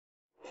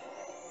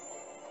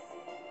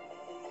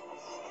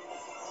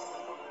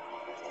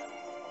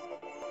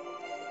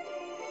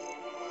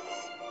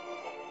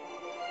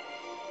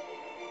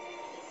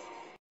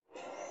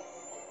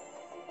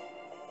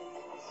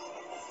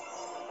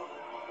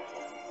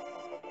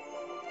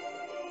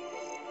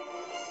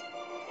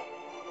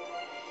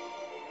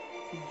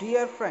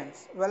Dear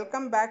friends,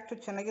 welcome back to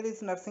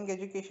Channagiri's Nursing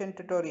Education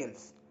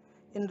Tutorials.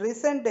 In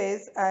recent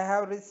days, I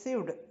have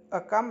received a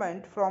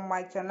comment from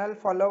my channel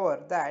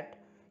follower that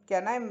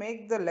can I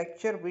make the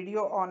lecture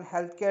video on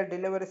healthcare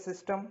delivery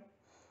system?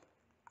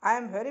 I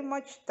am very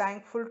much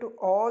thankful to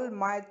all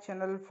my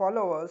channel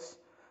followers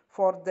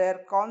for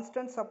their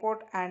constant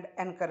support and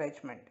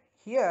encouragement.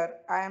 Here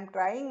I am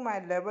trying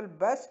my level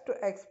best to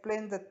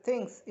explain the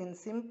things in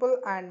simple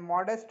and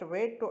modest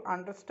way to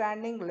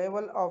understanding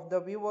level of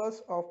the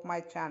viewers of my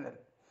channel.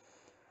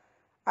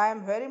 I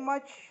am very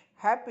much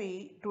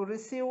happy to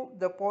receive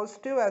the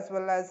positive as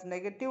well as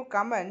negative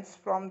comments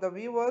from the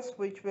viewers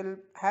which will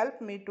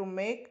help me to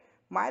make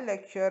my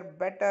lecture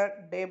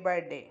better day by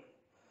day.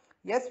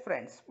 Yes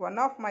friends, one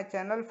of my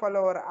channel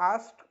follower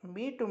asked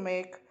me to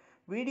make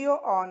video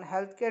on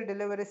healthcare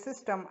delivery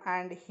system,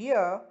 and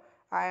here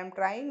I am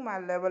trying my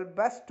level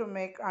best to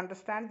make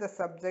understand the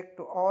subject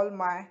to all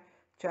my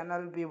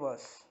channel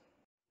viewers.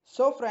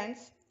 So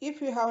friends, if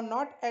you have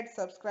not yet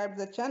subscribed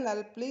the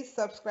channel, please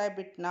subscribe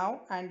it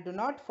now and do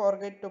not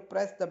forget to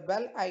press the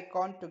bell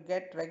icon to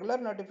get regular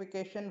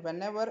notification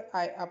whenever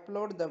I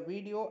upload the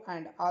video,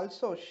 and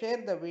also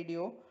share the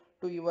video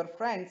to your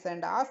friends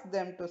and ask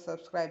them to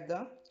subscribe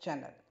the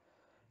channel.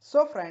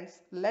 So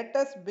friends, let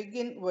us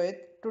begin with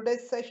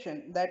today's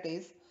session, that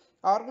is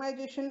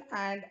Organization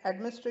and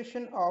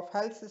Administration of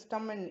Health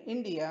System in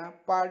India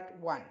Part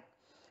 1.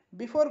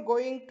 Before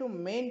going to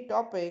main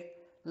topic,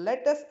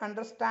 let us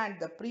understand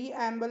the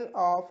preamble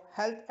of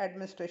health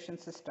administration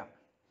system.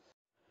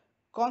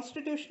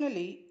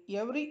 Constitutionally,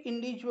 every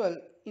individual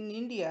in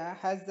India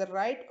has the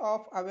right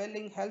of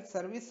availing health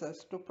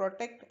services to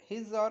protect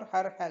his or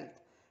her health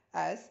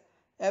as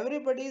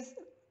everybody's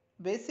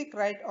basic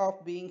right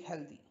of being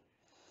healthy.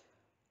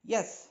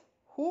 Yes,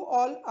 who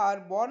all are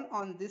born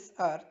on this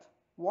earth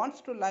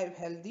wants to live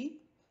healthy,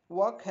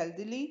 work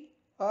healthily,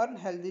 earn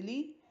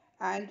healthily,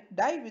 and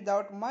die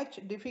without much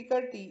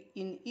difficulty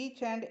in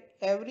each and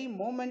every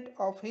moment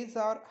of his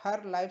or her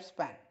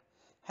lifespan.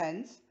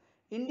 Hence,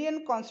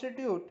 Indian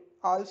Constitution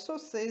also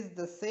says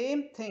the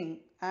same thing,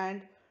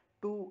 and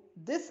to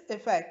this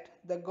effect,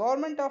 the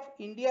Government of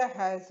India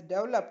has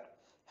developed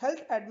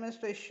health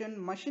administration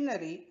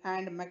machinery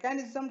and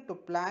mechanism to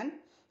plan,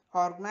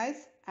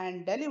 organize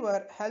and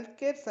deliver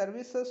healthcare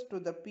services to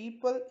the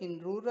people in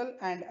rural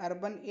and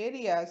urban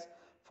areas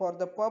for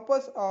the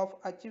purpose of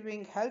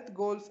achieving health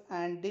goals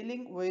and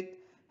dealing with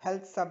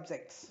health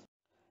subjects.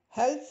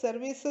 Health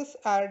services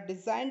are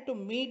designed to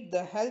meet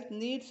the health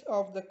needs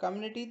of the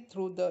community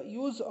through the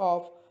use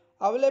of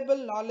available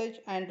knowledge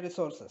and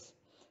resources.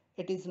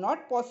 It is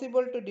not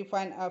possible to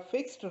define a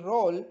fixed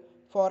role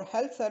for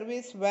health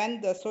service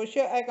when the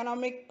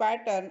socio-economic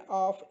pattern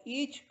of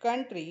each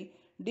country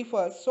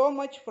differs so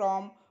much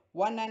from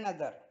one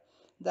another.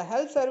 The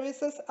health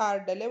services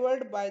are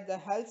delivered by the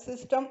health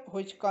system,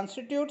 which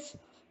constitutes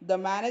the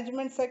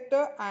management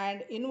sector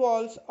and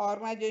involves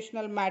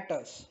organizational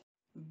matters.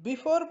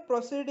 Before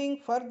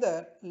proceeding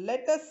further,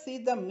 let us see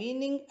the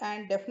meaning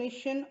and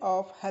definition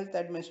of health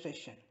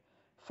administration.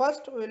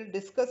 First, we will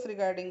discuss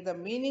regarding the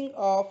meaning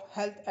of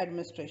health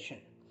administration.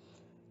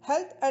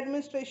 Health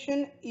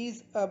administration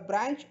is a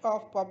branch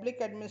of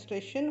public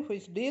administration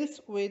which deals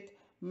with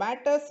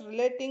matters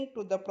relating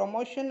to the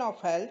promotion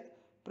of health,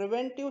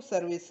 preventive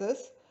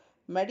services,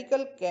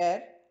 medical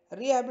care,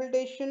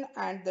 rehabilitation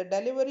and the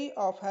delivery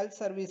of health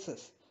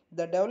services,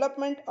 the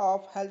development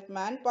of health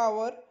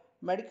manpower,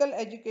 medical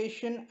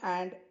education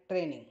and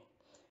training.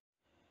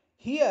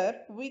 Here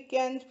we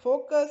can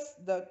focus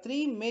the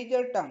three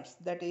major terms,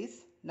 that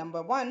is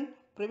number 1,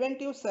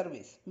 preventive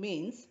service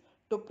means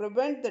to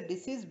prevent the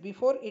disease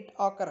before its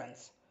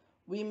occurrence.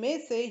 We may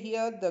say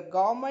here the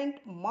government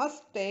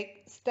must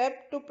take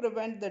steps to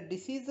prevent the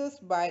diseases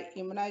by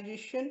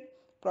immunization,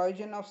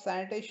 provision of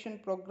sanitation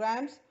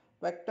programs,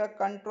 vector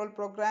control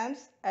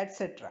programs,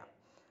 etc.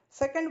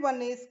 Second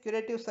one is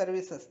curative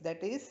services,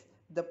 that is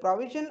the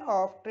provision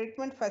of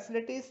treatment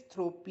facilities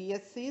through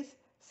PSCs,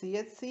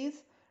 CHCs,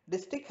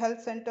 district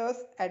health centers,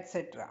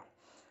 etc.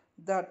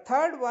 The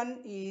third one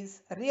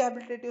is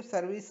rehabilitative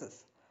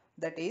services,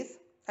 that is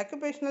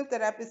occupational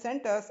therapy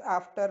centers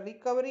after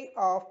recovery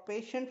of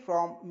patient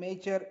from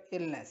major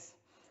illness.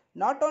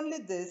 Not only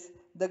this,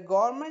 the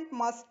government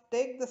must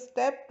take the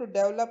step to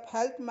develop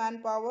health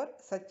manpower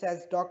such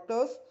as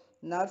doctors,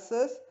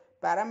 nurses,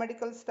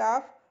 paramedical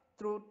staff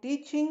through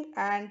teaching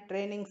and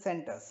training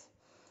centers.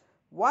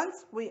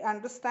 Once we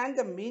understand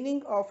the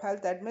meaning of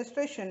health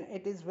administration,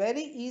 it is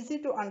very easy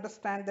to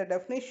understand the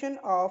definition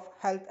of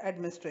health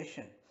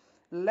administration.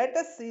 Let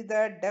us see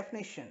the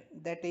definition,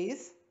 that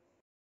is,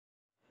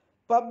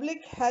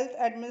 public health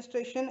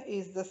administration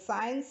is the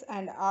science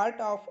and art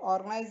of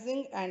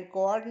organizing and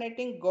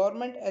coordinating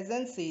government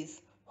agencies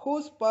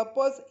whose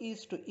purpose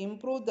is to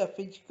improve the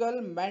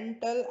physical,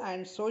 mental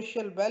and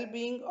social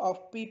well-being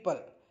of people.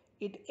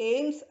 It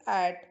aims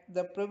at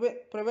the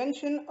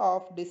prevention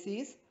of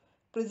disease,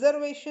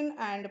 preservation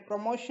and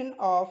promotion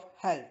of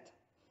health.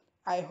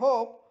 I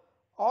hope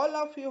all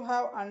of you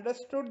have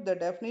understood the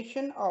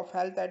definition of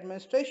health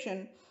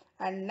administration,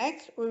 And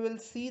next we will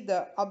see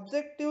the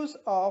objectives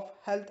of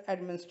health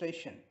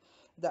administration.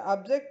 The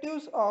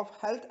objectives of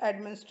health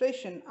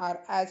administration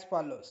are as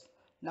follows.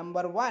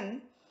 Number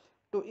 1,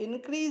 to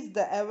increase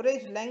the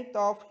average length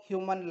of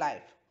human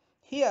life.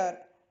 Here,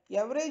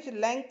 average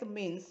length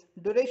means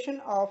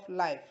duration of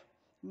life,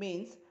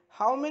 means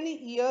how many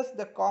years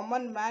the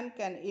common man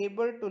can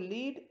able to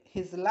lead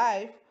his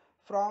life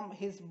from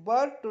his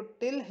birth to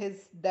till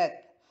his death,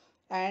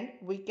 and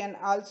we can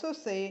also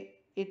say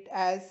it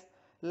as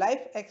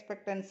life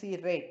expectancy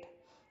rate.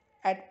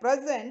 At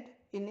present,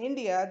 in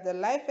India, the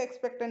life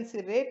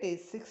expectancy rate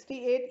is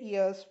 68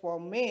 years for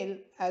male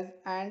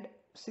and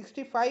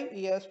 65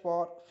 years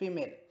for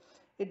female.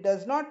 It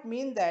does not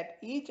mean that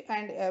each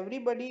and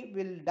everybody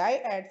will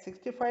die at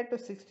 65 to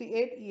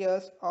 68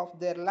 years of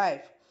their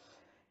life.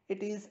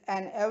 It is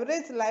an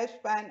average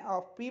lifespan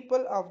of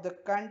people of the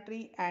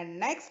country, and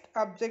next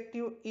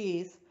objective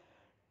is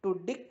to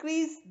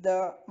decrease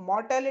the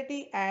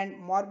mortality and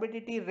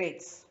morbidity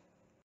rates.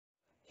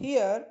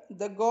 Here,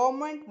 the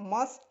government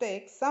must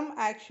take some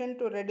action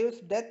to reduce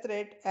death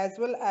rate as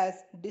well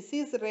as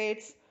disease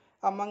rates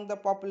among the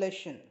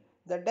population.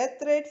 The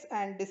death rates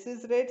and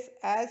disease rates,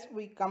 as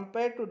we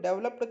compare to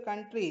developed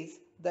countries,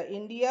 the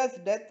India's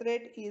death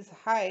rate is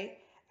high,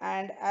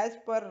 and as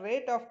per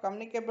rate of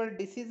communicable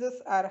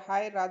diseases are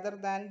high rather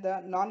than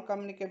the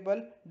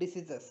non-communicable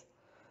diseases.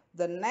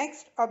 The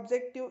next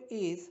objective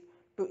is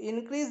to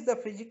increase the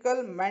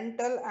physical,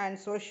 mental and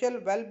social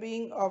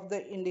well-being of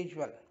the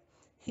individual.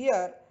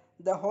 Here,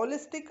 the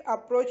holistic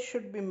approach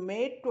should be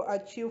made to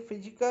achieve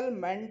physical,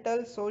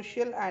 mental,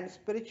 social and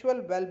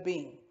spiritual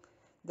well-being.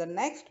 The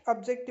next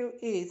objective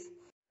is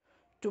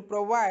to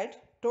provide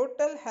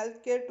total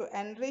healthcare to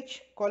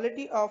enrich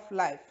quality of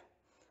life.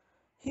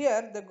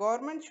 Here, the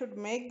government should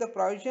make the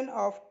provision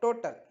of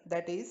total,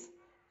 that is,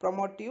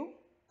 promotive,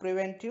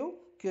 preventive,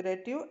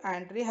 curative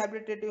and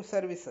rehabilitative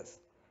services.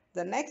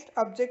 The next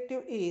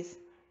objective is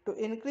to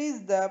increase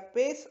the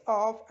pace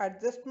of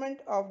adjustment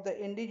of the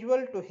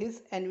individual to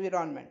his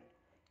environment.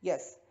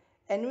 Yes,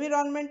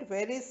 environment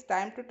varies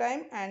time to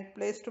time and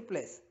place to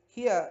place.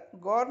 Here,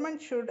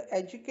 government should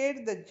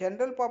educate the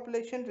general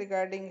population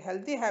regarding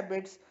healthy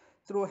habits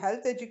through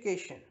health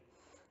education.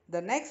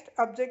 The next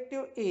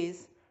objective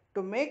is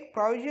to make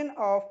provision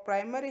of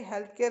primary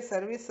healthcare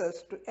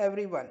services to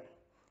everyone.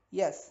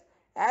 Yes,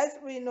 as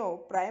we know,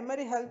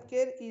 primary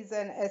healthcare is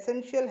an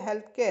essential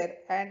healthcare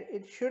and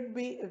it should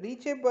be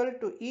reachable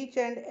to each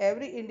and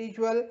every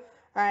individual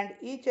and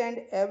each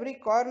and every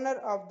corner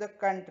of the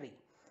country.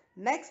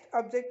 Next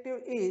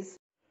objective is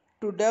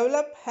to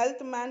develop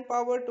health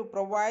manpower to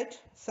provide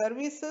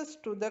services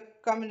to the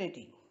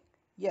community.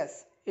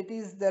 Yes, it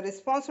is the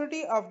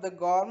responsibility of the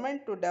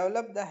government to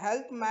develop the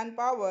health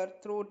manpower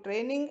through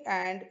training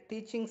and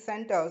teaching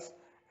centers.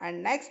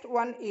 And next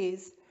one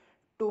is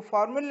to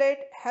formulate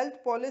health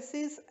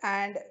policies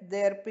and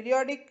their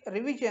periodic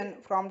revision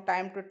from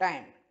time to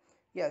time.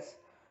 Yes,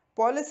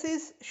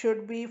 policies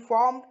should be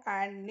formed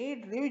and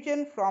need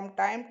revision from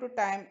time to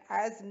time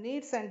as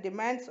needs and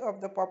demands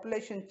of the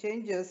population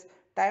changes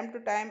time to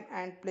time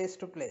and place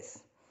to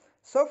place.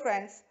 So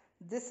friends,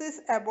 this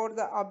is about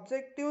the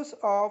objectives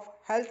of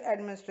health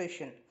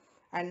administration.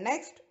 And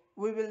next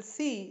we will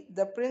see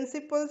the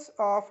principles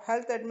of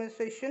health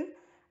administration,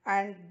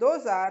 and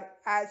those are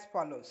as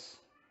follows.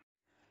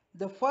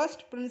 The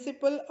first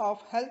principle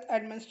of health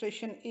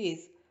administration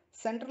is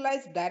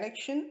centralized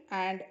direction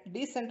and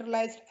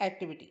decentralized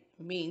activity.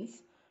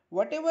 Means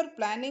whatever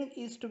planning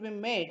is to be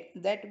made,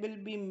 that will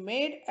be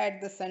made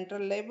at the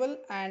central level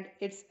and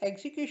its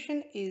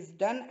execution is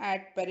done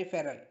at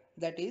peripheral.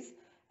 That is,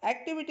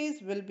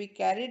 activities will be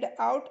carried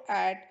out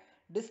at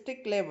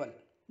district level.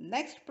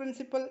 Next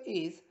principle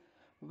is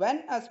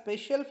when a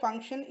special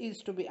function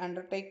is to be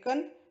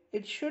undertaken,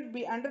 it should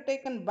be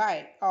undertaken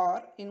by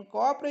or in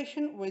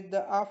cooperation with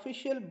the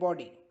official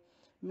body.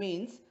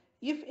 Means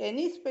if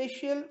any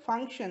special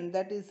function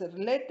that is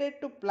related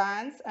to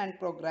plans and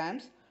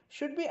programs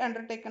should be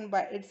undertaken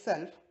by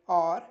itself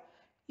or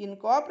in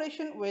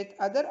cooperation with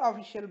other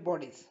official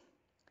bodies.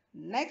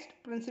 Next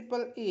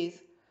principle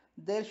is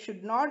there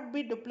should not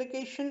be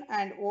duplication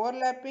and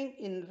overlapping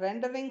in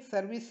rendering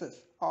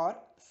services, or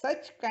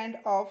such kind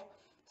of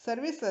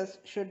services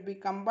should be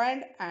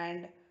combined.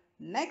 And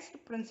next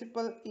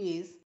principle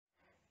is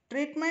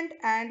treatment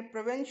and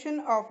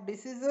prevention of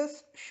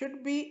diseases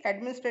should be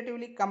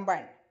administratively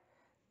combined.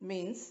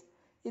 Means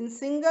in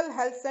single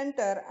health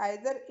center,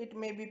 either it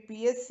may be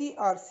PSC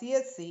or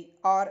CSC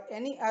or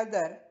any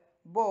other,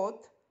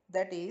 both,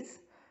 that is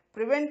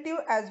preventive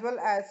as well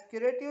as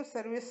curative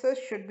services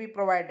should be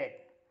provided.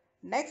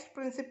 Next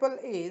principle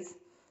is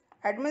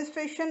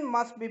administration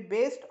must be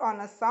based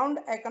on a sound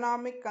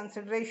economic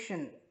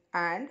consideration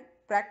and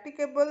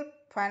practicable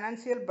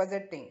financial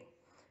budgeting.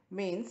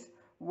 Means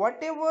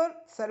whatever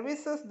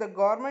services the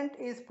government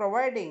is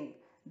providing,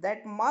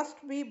 that must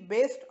be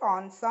based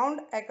on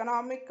sound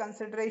economic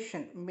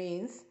consideration.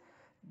 Means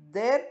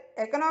their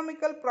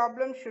economical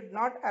problem should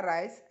not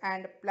arise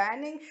and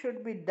planning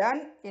should be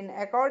done in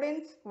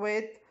accordance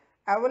with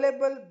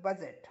available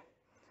budget.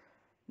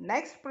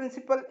 Next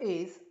principle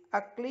is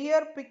a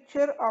clear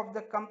picture of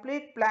the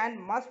complete plan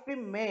must be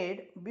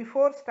made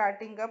before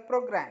starting a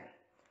program.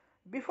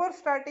 Before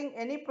starting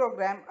any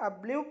program, a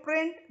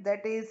blueprint,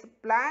 that is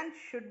plan,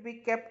 should be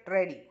kept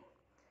ready.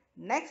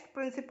 Next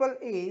principle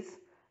is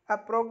a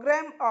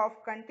program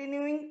of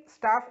continuing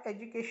staff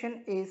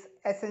education is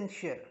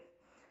essential.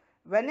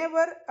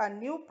 Whenever a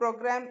new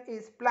program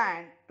is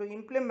planned to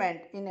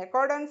implement, in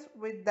accordance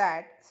with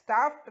that,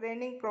 staff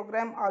training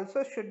program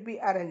also should be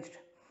arranged,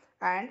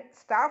 and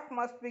staff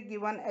must be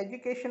given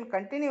education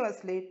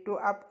continuously to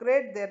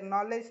upgrade their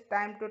knowledge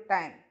time to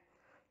time.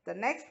 The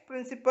next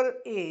principle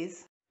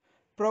is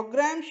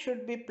programs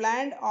should be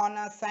planned on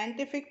a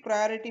scientific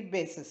priority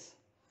basis.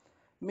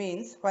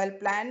 Means, while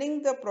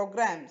planning the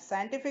program,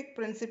 scientific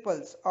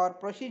principles or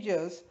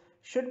procedures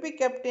should be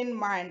kept in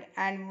mind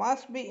and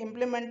must be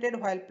implemented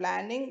while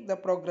planning the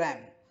program.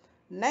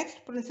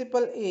 Next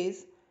principle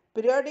is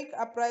periodic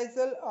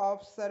appraisal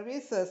of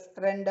services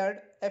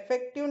rendered,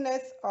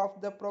 effectiveness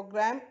of the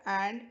program,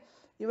 and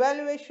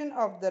evaluation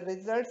of the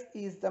results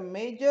is the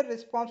major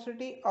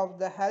responsibility of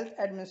the health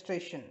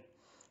administration.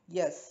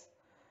 Yes,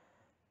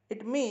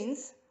 it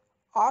means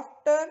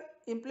after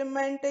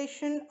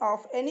implementation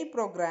of any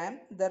program,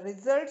 the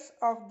results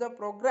of the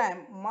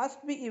program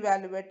must be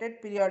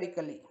evaluated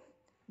periodically.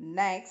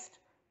 Next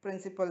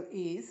principle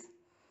is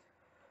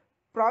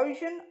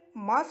provision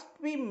must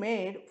be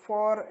made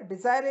for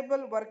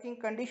desirable working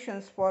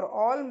conditions for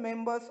all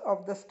members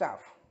of the staff.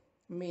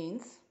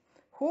 Means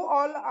who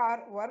all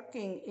are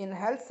working in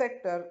health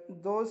sector,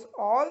 those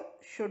all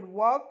should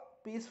work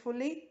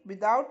peacefully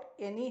without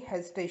any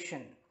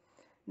hesitation.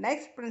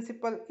 Next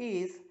principle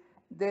is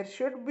there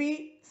should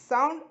be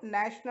sound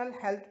national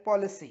health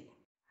policy.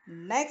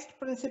 Next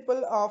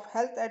principle of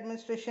health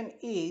administration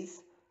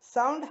is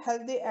sound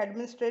healthy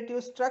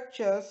administrative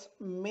structures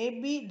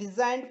may be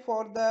designed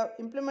for the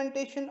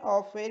implementation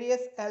of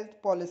various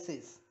health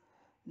policies.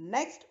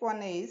 Next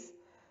one is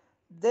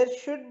there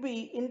should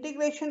be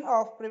integration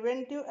of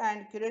preventive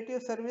and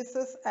curative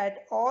services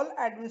at all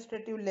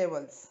administrative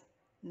levels.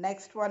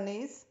 Next one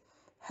is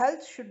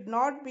health should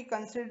not be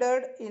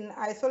considered in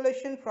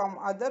isolation from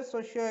other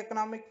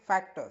socio-economic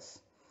factors.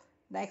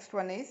 Next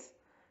one is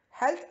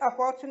health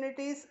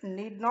opportunities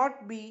need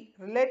not be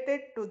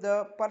related to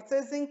the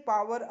purchasing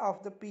power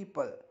of the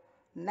people.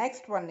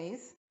 Next one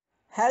is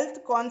health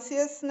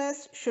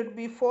consciousness should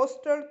be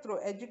fostered through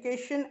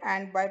education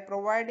and by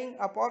providing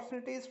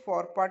opportunities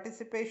for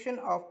participation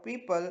of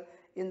people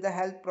in the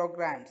health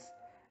programs.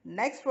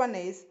 Next one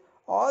is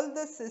all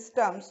the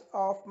systems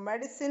of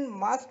medicine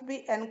must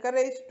be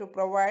encouraged to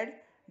provide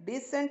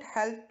decent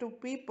health to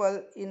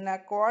people in a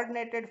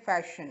coordinated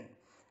fashion.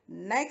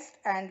 Next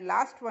and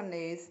last one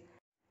is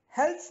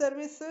health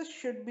services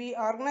should be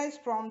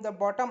organized from the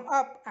bottom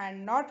up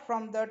and not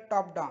from the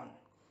top down.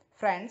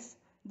 Friends,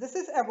 this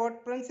is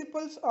about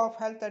principles of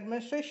health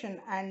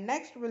administration, and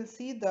next we'll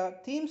see the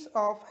themes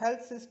of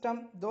health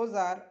system. Those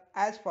are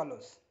as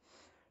follows.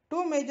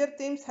 Two major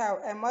themes have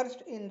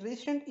emerged in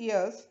recent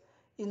years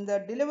in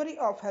the delivery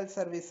of health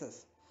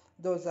services.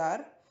 Those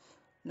are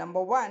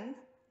number one,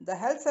 the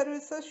health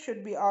services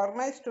should be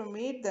organized to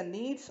meet the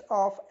needs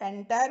of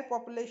entire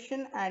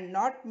population and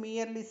not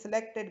merely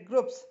selected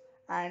groups,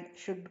 and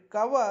should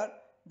cover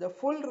the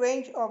full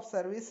range of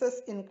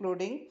services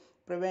including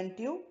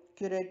preventive,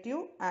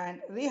 curative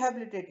and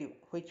rehabilitative,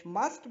 which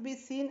must be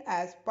seen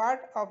as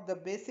part of the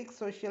basic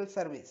social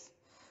service.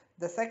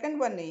 The second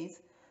one is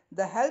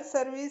the health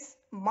service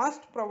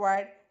must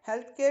provide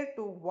healthcare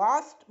to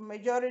vast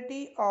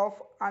majority of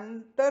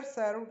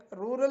underserved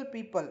rural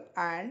people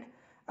and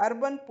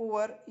urban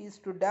poor is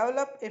to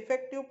develop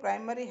effective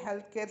primary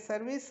healthcare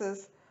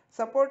services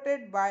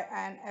supported by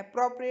an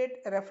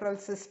appropriate referral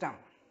system.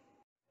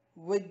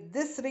 With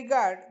this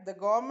regard, the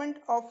Government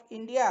of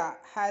India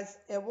has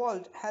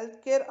evolved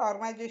healthcare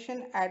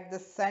organization at the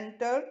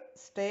center,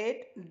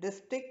 state,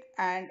 district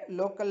and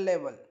local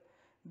level.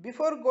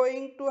 Before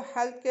going to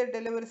healthcare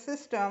delivery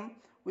system,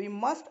 we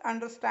must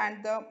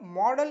understand the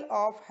model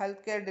of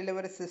healthcare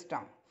delivery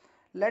system.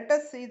 Let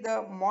us see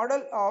the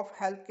model of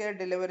healthcare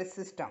delivery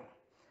system.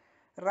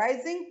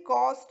 Rising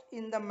costs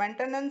in the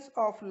maintenance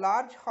of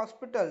large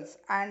hospitals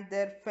and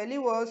their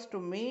failures to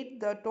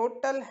meet the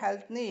total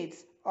health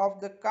needs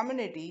of the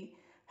community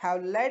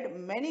have led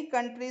many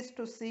countries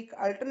to seek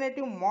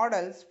alternative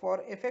models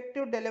for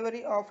effective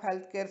delivery of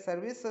healthcare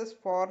services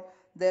for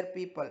their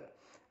people.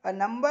 A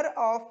number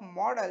of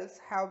models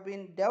have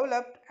been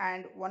developed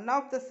and one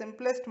of the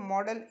simplest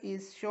model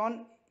is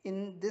shown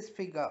in this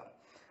figure.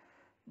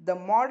 The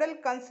model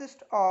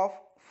consists of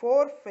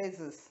four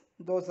phases.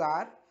 Those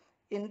are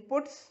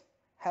inputs,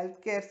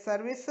 healthcare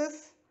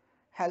services,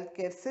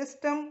 healthcare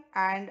system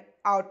and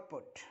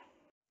output.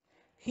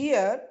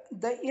 Here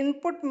the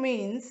input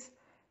means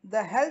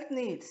the health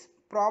needs,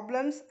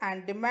 problems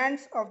and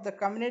demands of the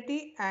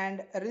community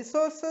and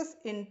resources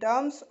in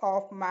terms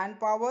of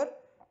manpower,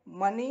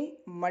 money,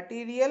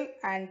 material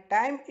and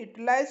time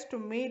utilized to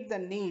meet the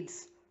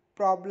needs,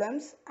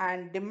 problems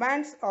and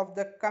demands of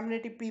the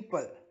community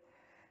people.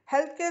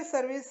 Healthcare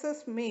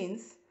services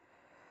means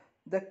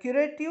the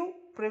curative,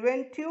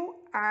 preventive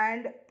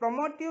and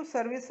promotive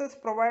services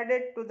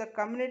provided to the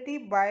community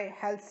by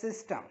health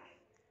system.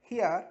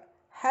 Here,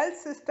 health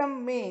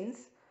system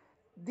means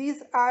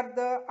these are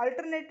the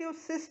alternative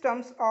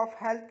systems of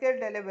healthcare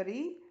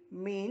delivery,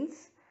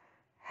 means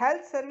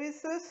health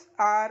services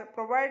are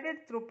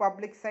provided through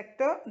public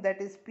sector,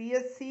 that is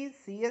PSC,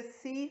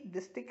 CSC,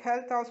 district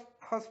health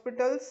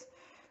hospitals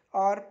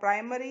or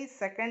primary,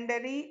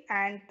 secondary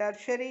and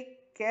tertiary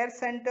care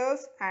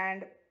centers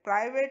and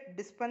private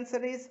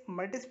dispensaries,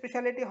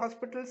 multi-speciality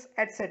hospitals,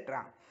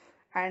 etc.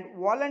 and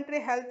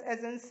voluntary health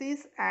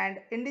agencies and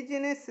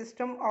indigenous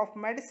system of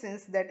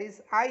medicines, that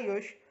is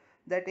Ayush,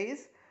 that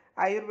is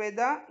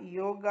Ayurveda,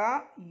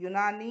 Yoga,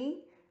 Unani,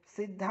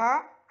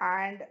 Siddha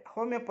and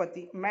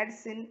homeopathy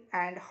medicine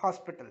and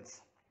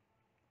hospitals.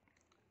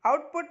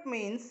 Output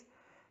means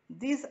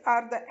these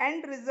are the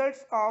end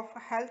results of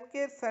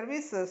healthcare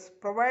services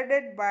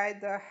provided by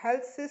the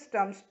health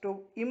systems to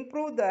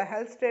improve the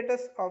health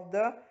status of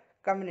the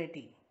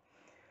community.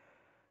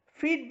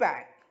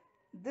 Feedback.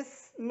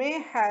 This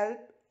may help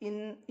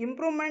in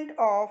improvement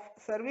of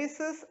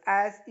services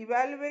as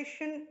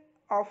evaluation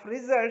of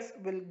results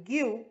will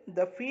give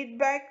the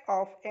feedback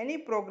of any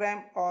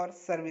program or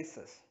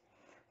services.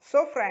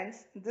 So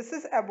friends, this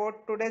is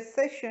about today's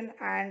session,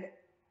 and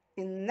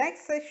in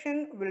next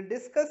session we'll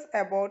discuss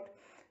about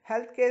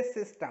healthcare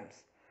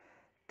systems.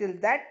 Till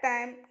that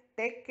time,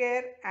 take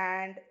care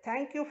and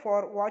thank you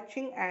for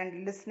watching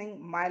and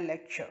listening my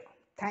lecture.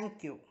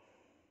 Thank you.